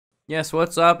Yes,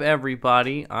 what's up,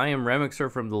 everybody? I am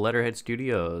Remixer from the Letterhead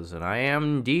Studios, and I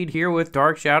am indeed here with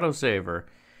Dark Shadow Saver,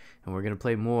 and we're going to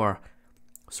play more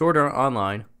Sword Art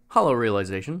Online Hollow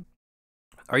Realization.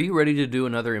 Are you ready to do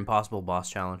another impossible boss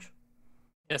challenge?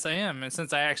 Yes, I am, and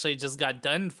since I actually just got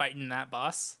done fighting that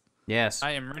boss, Yes.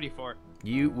 I am ready for it.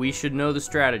 We should know the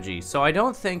strategy. So I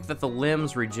don't think that the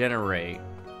limbs regenerate,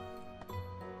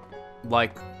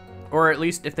 like, or at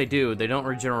least if they do, they don't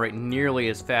regenerate nearly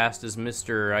as fast as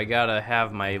Mr. I gotta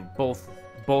have my both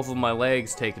of my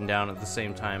legs taken down at the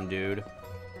same time, dude.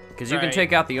 Because you can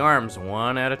take out the arms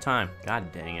one at a time. God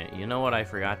dang it. You know what I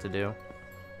forgot to do?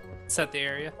 Set the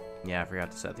area. Yeah, I forgot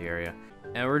to set the area.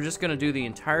 And we're just gonna do the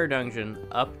entire dungeon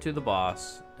up to the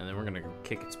boss, and then we're gonna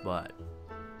kick its butt.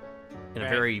 In a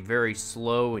very, very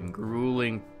slow and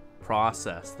grueling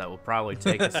process that will probably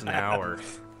take us an hour.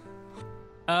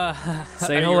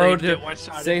 Say hello to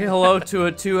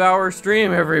a 2-hour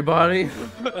stream, everybody.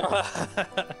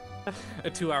 A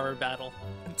 2-hour battle.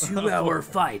 A 2-hour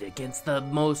fight against the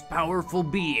most powerful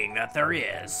being that there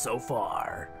is so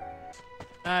far.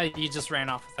 You just ran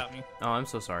off without me. Oh, I'm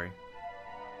so sorry.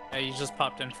 You just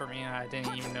popped in for me. I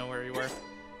didn't even know where you were.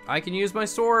 I can use my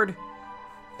sword.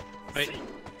 Wait.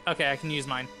 Okay, I can use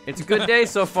mine. It's a good day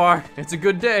so far. It's a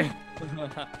good day.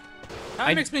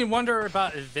 That makes me wonder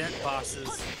about event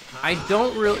bosses. I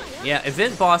don't really... Yeah,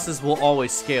 event bosses will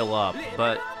always scale up,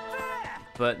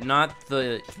 but not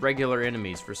the regular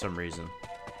enemies for some reason.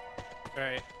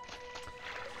 Right.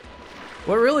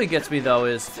 What really gets me, though,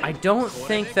 is I don't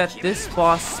think that this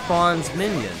boss spawns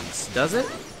minions, does it?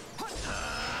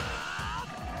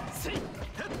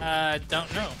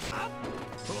 Don't know.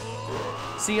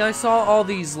 See, I saw all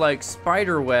these, like,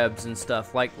 spider webs and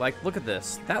stuff. Like, look at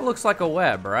this. That looks like a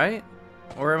web, right?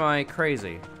 Or am I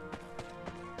crazy?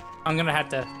 I'm gonna have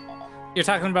to... You're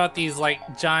talking about these, like,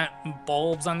 giant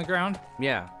bulbs on the ground?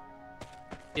 Yeah.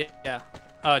 Yeah.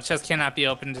 Oh, chest cannot be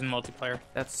opened in multiplayer.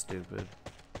 That's stupid.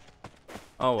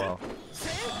 Oh, well.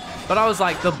 But I was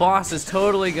like, the boss is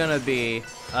totally gonna be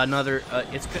another...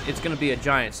 it's gonna be a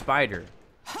giant spider.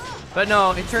 But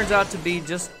no, it turns out to be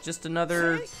just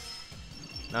another...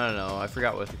 I don't know, I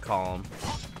forgot what to call them.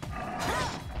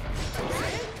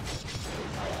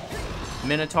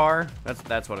 Minotaur?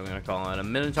 That's what I'm gonna call it. A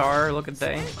Minotaur looking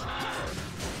thing.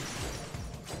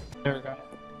 There we go.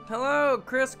 Hello,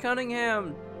 Chris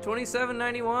Cunningham,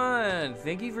 2791.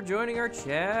 Thank you for joining our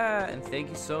chat, and thank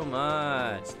you so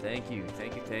much. Thank you.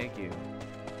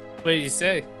 What did you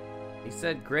say? He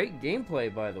said great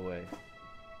gameplay, by the way.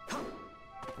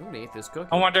 I'm gonna eat this cookie.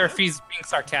 I wonder if he's being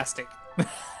sarcastic.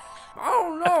 I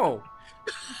don't know.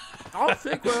 I'll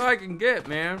take what I can get,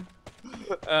 man.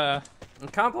 A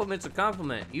compliment's a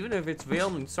compliment, even if it's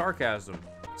veiled in sarcasm.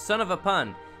 Son of a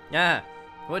pun. Yeah.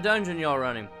 What dungeon y'all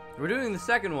running? We're doing the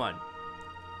second one.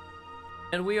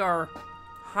 And we are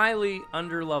highly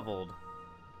underleveled.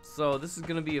 So this is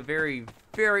gonna be a very,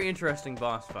 very interesting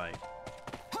boss fight.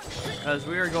 Because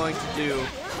we are going to do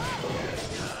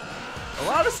a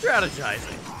lot of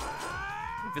strategizing.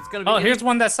 If it's gonna be here's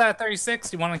one that's at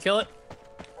 36. You want to kill it?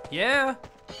 Yeah.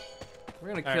 We're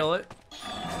gonna kill it.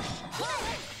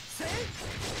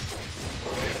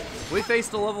 We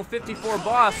faced a level 54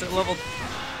 boss at level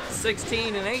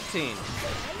 16 and 18.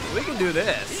 We can do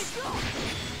this.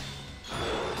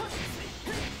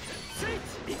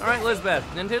 Alright, Lisbeth,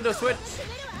 Nintendo Switch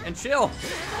and chill.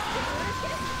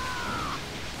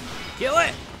 Kill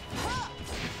it!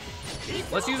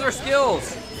 Let's use our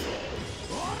skills.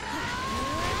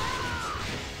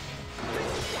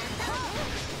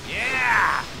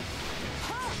 Yeah!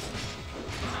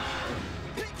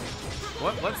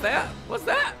 What's that? What's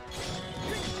that?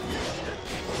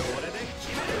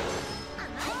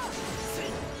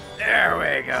 There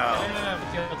we go.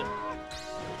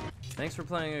 Thanks for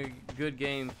playing a good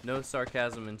game. No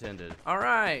sarcasm intended. All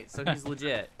right, so he's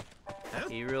legit.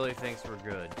 He really thinks we're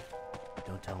good.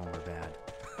 Don't tell him we're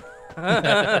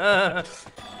bad.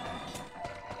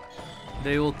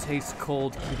 They will taste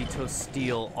cold Kirito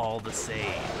steel all the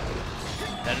same.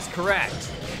 That is correct.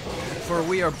 For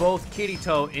we are both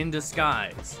Kirito in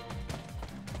disguise.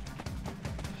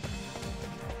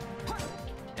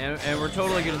 And we're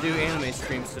totally gonna do anime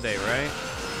streams today, right?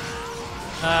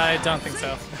 I don't think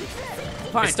so.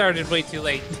 Fine. I started way too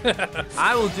late.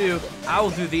 I will do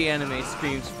the anime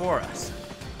streams for us.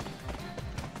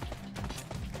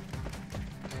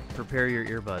 Prepare your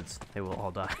earbuds. They will all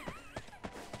die.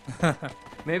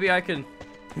 Maybe I can...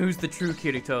 Who's the true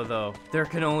Kirito, though? There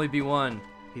can only be one.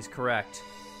 He's correct.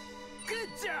 Good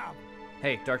job!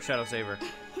 Hey, Dark Shadow Saver.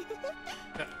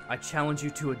 I challenge you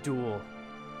to a duel.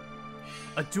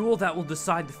 A duel that will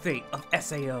decide the fate of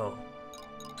SAO.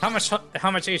 How much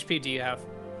HP do you have?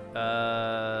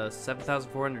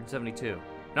 7,472.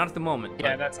 Not at the moment.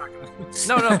 Yeah, but... that's not gonna...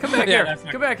 No, come back Yeah, here. that's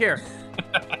not Come back here.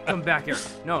 Come back here.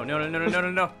 No. I'm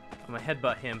gonna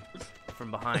headbutt him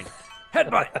from behind.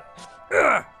 Headbutt.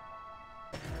 Ugh.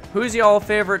 Who's y'all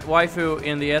favorite waifu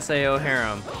in the SAO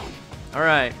harem? All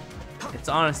right, it's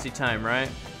honesty time, right?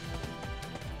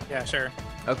 Yeah, sure.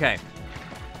 Okay.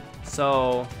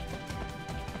 So,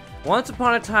 once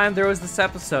upon a time, there was this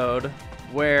episode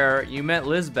where you met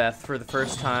Lizbeth for the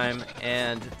first time,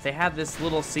 and they had this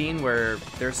little scene where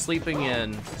they're sleeping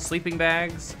in sleeping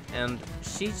bags, and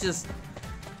she's just...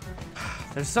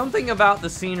 There's something about the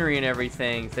scenery and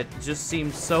everything that just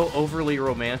seemed so overly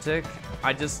romantic.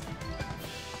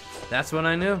 That's when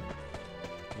I knew.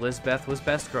 Lizbeth was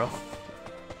best girl.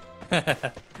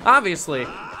 Obviously,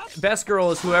 best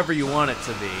girl is whoever you want it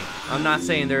to be. I'm not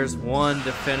saying there's one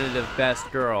definitive best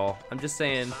girl. I'm just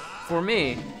saying, for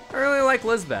me, I really like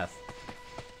Lizbeth.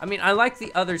 I mean, I like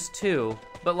the others too,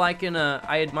 but like in a,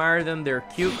 I admire them, they're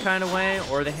cute kind of way,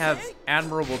 or they have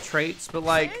admirable traits, but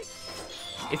like,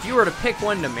 if you were to pick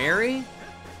one to marry,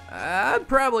 I'd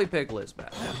probably pick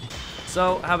Lizbeth.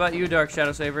 So, how about you, Dark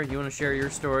Shadow Saver? You want to share your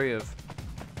story of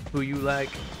who you like?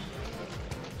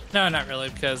 No, not really,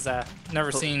 because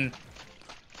never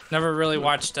really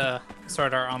watched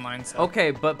Sword Art Online. So.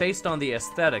 Okay, but based on the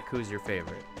aesthetic, who's your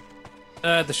favorite?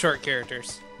 The short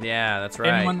characters. Yeah, that's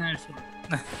right. In one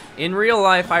In real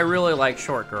life, I really like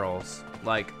short girls,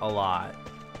 like a lot.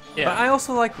 Yeah. But I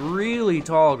also like really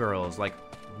tall girls, like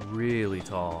really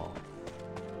tall.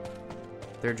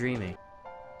 They're dreamy.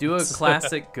 Do a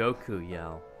classic Goku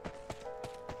yell.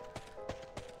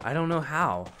 I don't know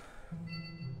how.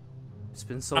 It's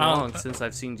been so long since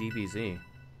I've seen DBZ.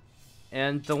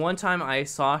 And the one time I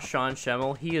saw Sean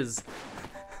Schemmel, he is...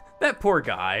 that poor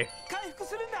guy.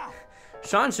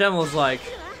 Sean Schemmel's like,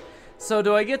 so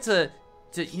do I get to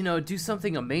you know, do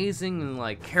something amazing and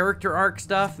like character arc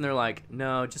stuff? And they're like,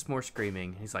 no, just more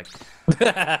screaming. He's like...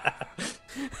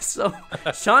 So,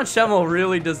 Sean Schemmel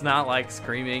really does not like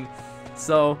screaming.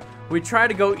 So, we try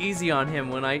to go easy on him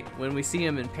when we see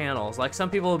him in panels. Like, some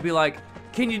people will be like,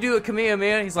 can you do a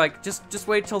Kamehameha? He's like, just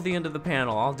wait till the end of the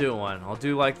panel. I'll do one. I'll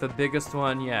do, like, the biggest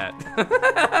one yet.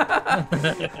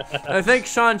 I think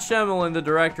Sean Schemmel and the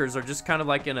directors are just kind of,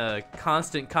 like, in a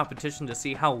constant competition to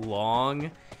see how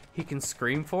long he can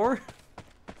scream for.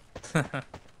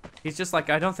 He's just like,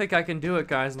 I don't think I can do it,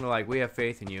 guys. And they're like, we have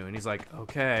faith in you. And he's like,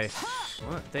 okay.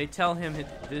 What? They tell him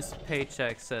this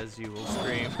paycheck says you will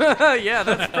scream. Yeah,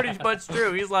 that's pretty much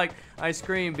true. He's like, I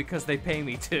scream because they pay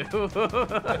me to.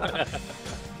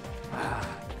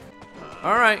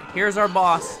 All right, here's our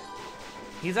boss.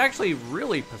 He's actually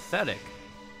really pathetic.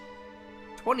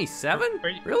 27?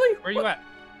 Really? Where you at?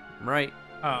 I'm right.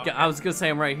 Oh, okay. I was gonna say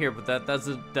I'm right here, but that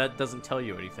doesn't tell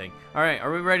you anything. All right,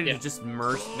 are we ready to just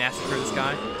massacre this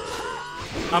guy?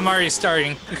 I'm already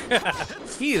starting.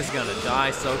 He is gonna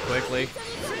die so quickly.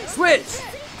 Switch!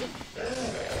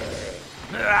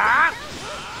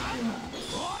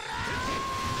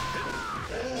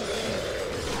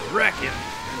 Wreck him.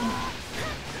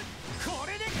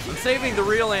 I'm saving the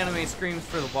real anime screams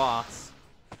for the boss.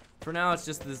 For now, it's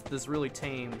just this really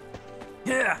tame.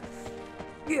 Yeah.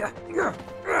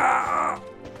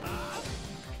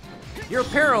 You're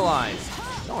paralyzed.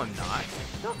 No, I'm not.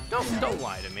 Don't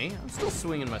lie to me. I'm still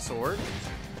swinging my sword,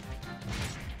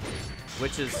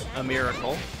 which is a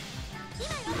miracle.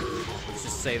 Let's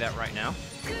just say that right now.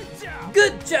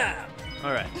 Good job.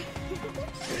 All right.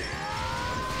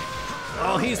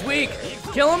 Oh, he's weak.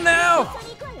 Kill him now.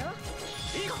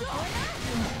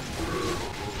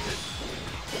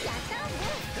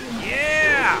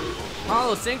 Yeah.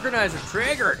 Hollow synchronizer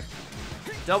triggered.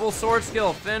 Double sword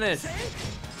skill finish.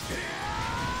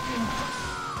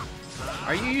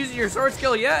 Are you using your sword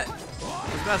skill yet? I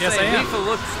was about to say, Leafa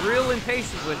looks real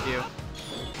impatient with you.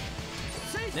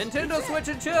 Nintendo Switch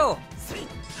and chill.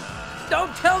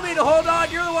 Don't tell me to hold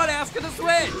on. You're the one asking to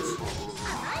switch.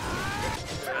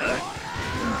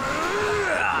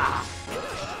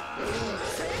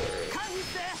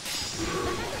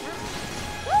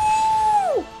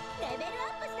 Woo!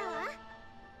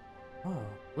 Oh,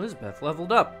 Lizbeth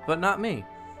leveled up, but not me.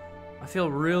 I feel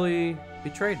really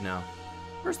betrayed now.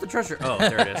 Where's the treasure? Oh,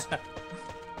 there it is.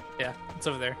 Yeah, it's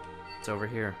over there. It's over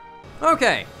here.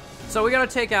 Okay, so we gotta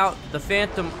take out the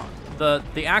phantom,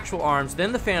 the actual arms,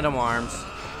 then the phantom arms.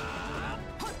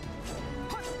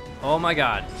 Oh my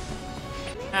god.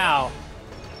 Ow.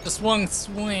 Just one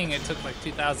swing, it took like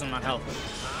 2,000 my health.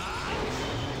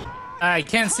 I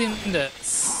can't seem to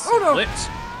switch.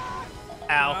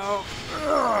 Ow.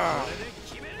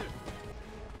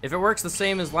 If it works the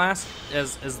same as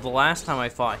the last time I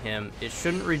fought him, it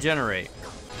shouldn't regenerate.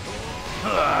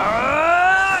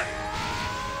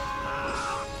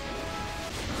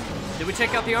 Did we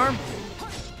check out the arm?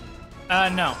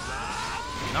 No.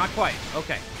 Not quite.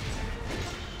 Okay.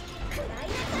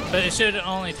 But it should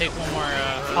only take one more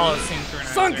hollow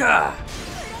synchronizer. Sunka!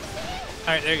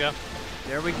 Alright, there you go.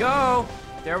 There we go.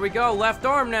 There we go. Left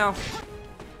arm now.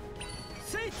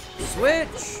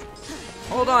 Switch.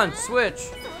 Hold on. Switch.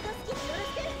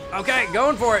 Okay,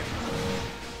 going for it.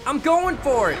 I'm going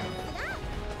for it.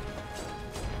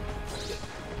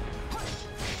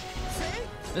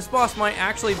 This boss might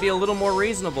actually be a little more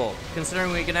reasonable,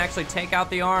 considering we can actually take out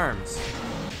the arms.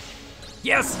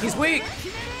 Yes, he's weak.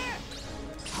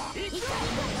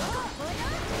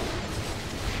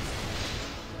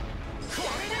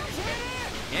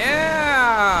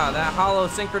 Yeah, that hollow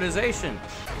synchronization.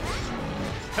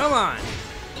 Come on.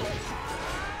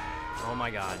 Oh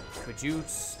my god, could you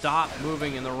stop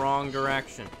moving in the wrong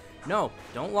direction? No,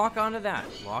 don't lock onto that.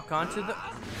 Lock onto the...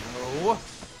 No.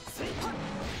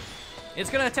 It's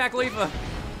gonna attack Leafa.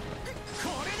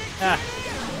 Ah.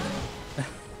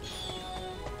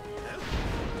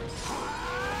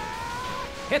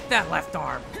 Hit that left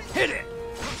arm. Hit it.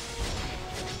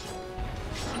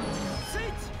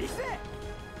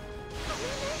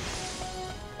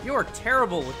 You are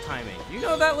terrible with timing. You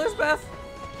know that, Lisbeth?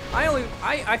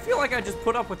 I feel like I just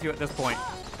put up with you at this point.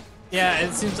 Yeah,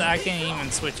 it seems I can't even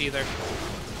switch either.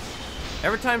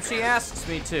 Every time she asks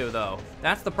me to, though.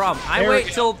 That's the problem. I wait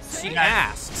till she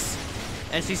asks,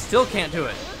 and she still can't do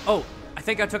it. Oh, I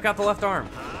think I took out the left arm.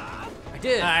 I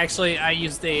did. Actually, I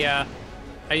used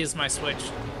my switch,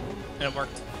 and it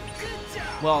worked.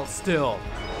 Well, still.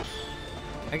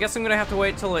 I guess I'm gonna have to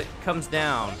wait till it comes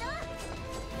down.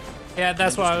 Yeah,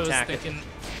 that's what I was attack it. thinking.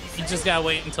 You just gotta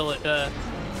wait until it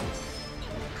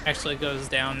actually goes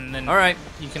down, and then All right.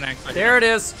 you can actually. There it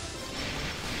is.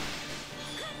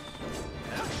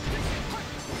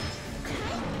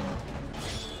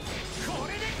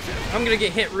 I'm gonna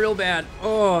get hit real bad.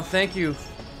 Oh, thank you.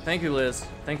 Thank you, Liz.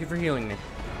 Thank you for healing me.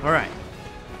 All right.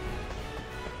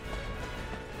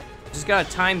 Just gotta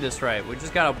time this right. We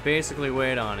just gotta basically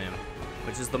wait on him,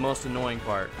 which is the most annoying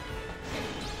part.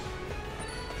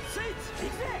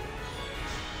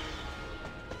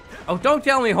 Oh, don't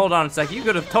tell me hold on a second. You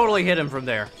could have totally hit him from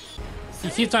there. He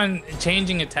keeps on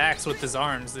changing attacks with his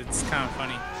arms. It's kind of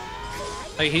funny.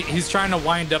 Like he's trying to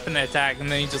wind up an attack, and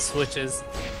then he just switches.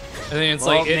 And then it's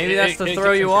Well, like maybe that's to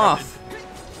throw you off.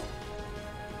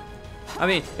 I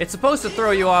mean, it's supposed to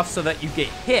throw you off so that you get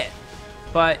hit,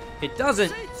 but it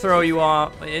doesn't throw you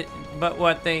off. But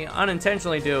what they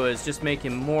unintentionally do is just make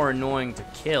him more annoying to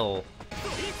kill.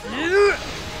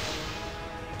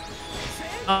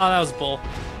 Oh, that was bull.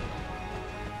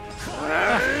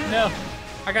 No,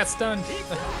 I got stunned.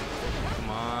 Come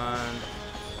on.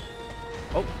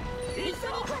 Oh.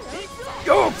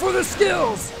 Go for the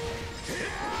skills!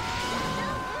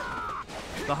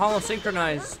 The hollow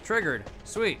synchronize triggered.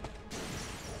 Sweet.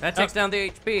 That takes down the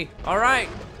HP. All right.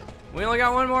 We only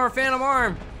got one more phantom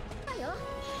arm.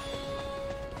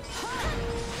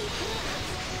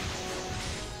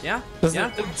 Yeah?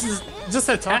 Yeah? Just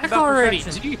attack about already.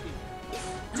 perfection.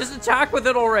 Just attack with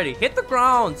it already. Hit the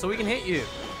ground so we can hit you.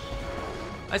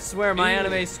 I swear my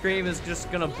anime scream is just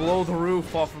gonna blow the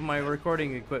roof off of my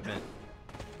recording equipment.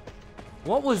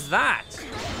 What was that?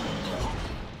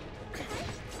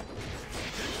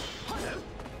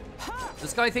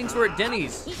 This guy thinks we're at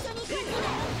Denny's.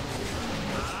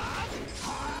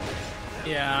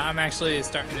 Yeah, I'm actually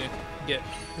starting to get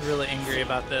really angry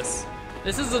about this.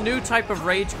 This is a new type of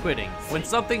rage quitting. When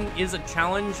something is a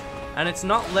challenge and it's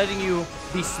not letting you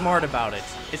be smart about it.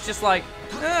 It's just like,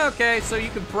 okay, so you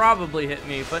can probably hit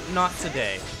me, but not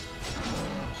today.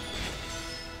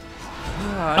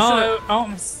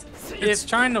 It's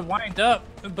trying to wind up,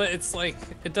 but it's like,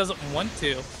 it doesn't want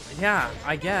to. Yeah,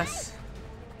 I guess.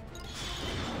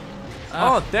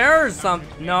 Oh, there's some.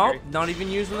 No, not even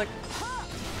using the.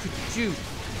 Shoot.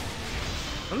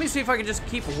 Let me see if I can just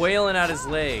keep wailing at his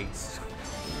legs.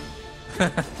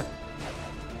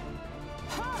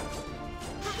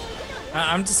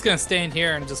 I'm just gonna stay in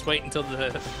here and just wait until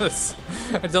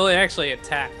until it actually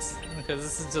attacks, because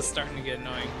this is just starting to get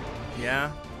annoying.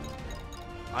 Yeah.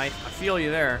 I feel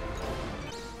you there.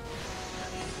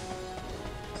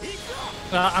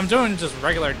 I'm doing just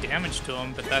regular damage to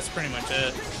him, but that's pretty much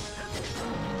it.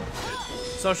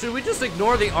 So should we just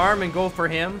ignore the arm and go for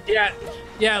him?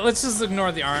 Yeah, let's just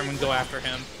ignore the arm and go after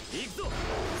him.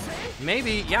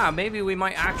 Maybe, yeah, maybe we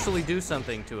might actually do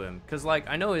something to him. Cause like,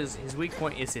 I know his weak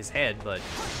point is his head, but...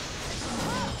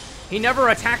 He never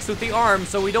attacks with the arm,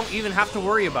 so we don't even have to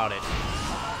worry about it.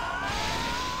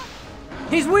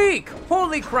 He's weak!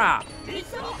 Holy crap!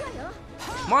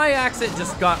 My accent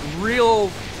just got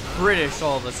real British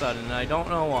all of a sudden, and I don't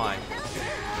know why.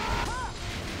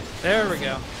 There we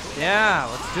go. Yeah,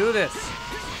 let's do this.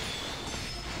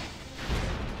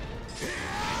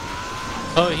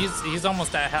 Oh, he's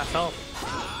almost at half health.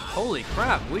 Holy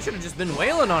crap, we should have just been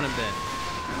wailing on him then.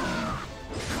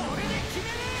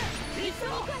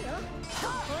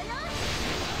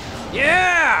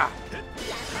 Yeah!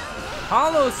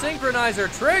 Hollow Synchronizer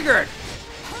triggered!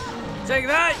 Take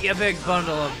that, you big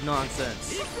bundle of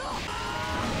nonsense.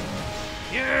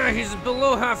 Yeah, he's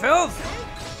below half health.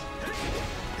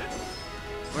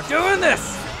 We're doing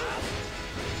this!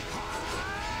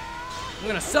 I'm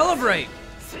gonna celebrate!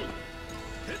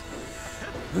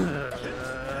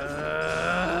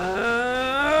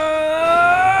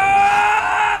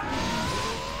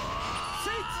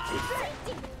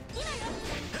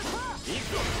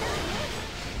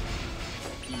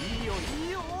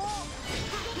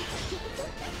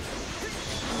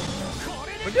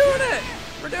 We're doing it!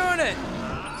 We're doing it!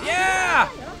 Yeah!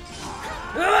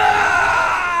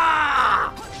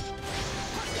 Ah!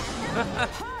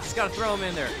 Just gotta throw him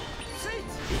in there.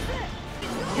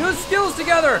 Use skills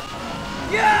together!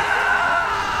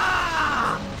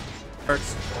 Yeah!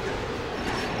 Hurts.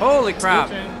 Holy crap.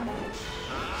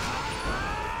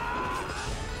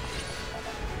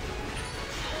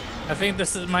 I think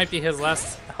might be his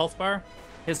last health bar.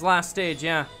 His last stage,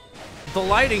 yeah. The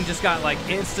lighting just got like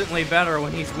instantly better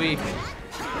when he's weak.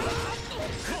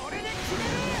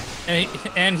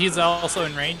 And he's also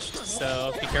enraged,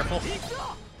 so be careful.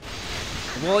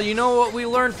 Well, you know what we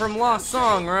learned from Lost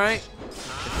Song, right?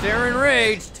 If they're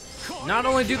enraged, not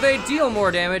only do they deal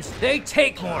more damage, they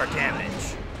take more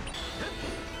damage.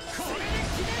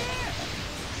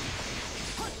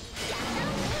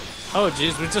 Oh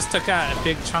jeez, we just took out a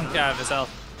big chunk out of his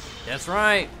health. That's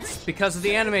right. It's because of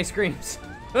the anime screams.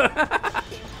 Alright,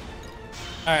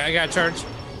 I got charge.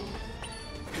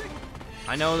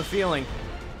 I know the feeling.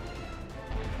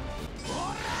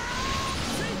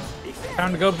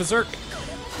 Time to go berserk.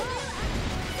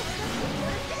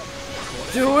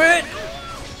 Do it!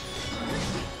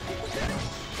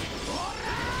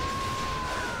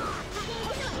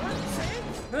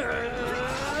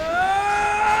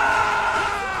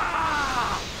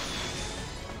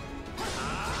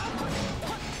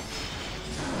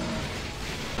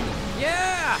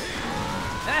 Yeah!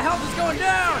 That health is going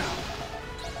down!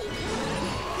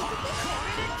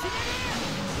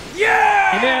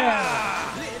 Yeah! Yeah!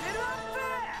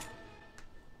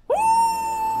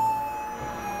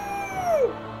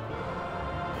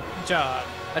 Good job.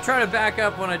 I try to back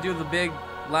up when I do the big,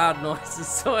 loud noises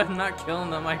so I'm not killing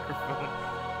the microphone.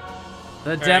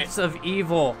 The depths of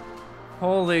evil.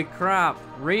 Holy crap.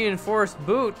 Reinforced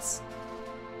boots.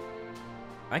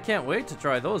 I can't wait to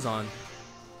try those on.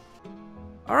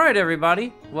 Alright,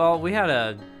 everybody. Well, we had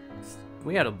a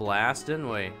blast, didn't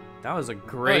we? That was a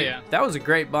great that was a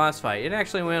great boss fight. It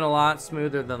actually went a lot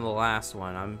smoother than the last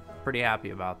one. I'm pretty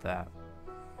happy about that.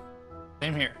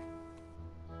 Same here.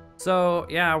 So,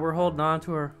 yeah, we're holding on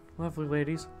to our lovely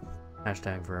ladies.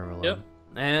 Hashtag forever love. Yep.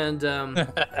 And,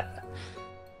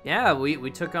 yeah,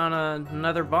 we took on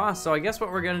another boss. So I guess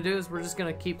what we're going to do is we're just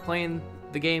going to keep playing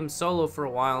the game solo for a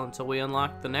while until we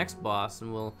unlock the next boss.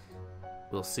 And we'll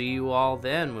see you all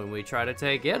then when we try to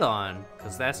take it on.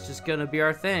 Because that's just going to be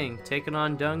our thing. Taking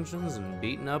on dungeons and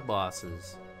beating up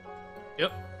bosses.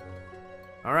 Yep.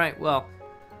 Alright, well,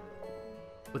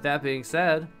 with that being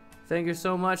said, thank you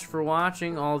so much for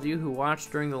watching, all of you who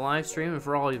watched during the live stream, and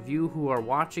for all of you who are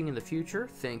watching in the future,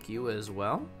 thank you as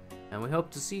well. And we hope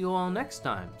to see you all next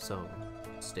time, so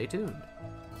stay tuned.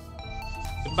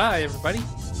 Goodbye, everybody.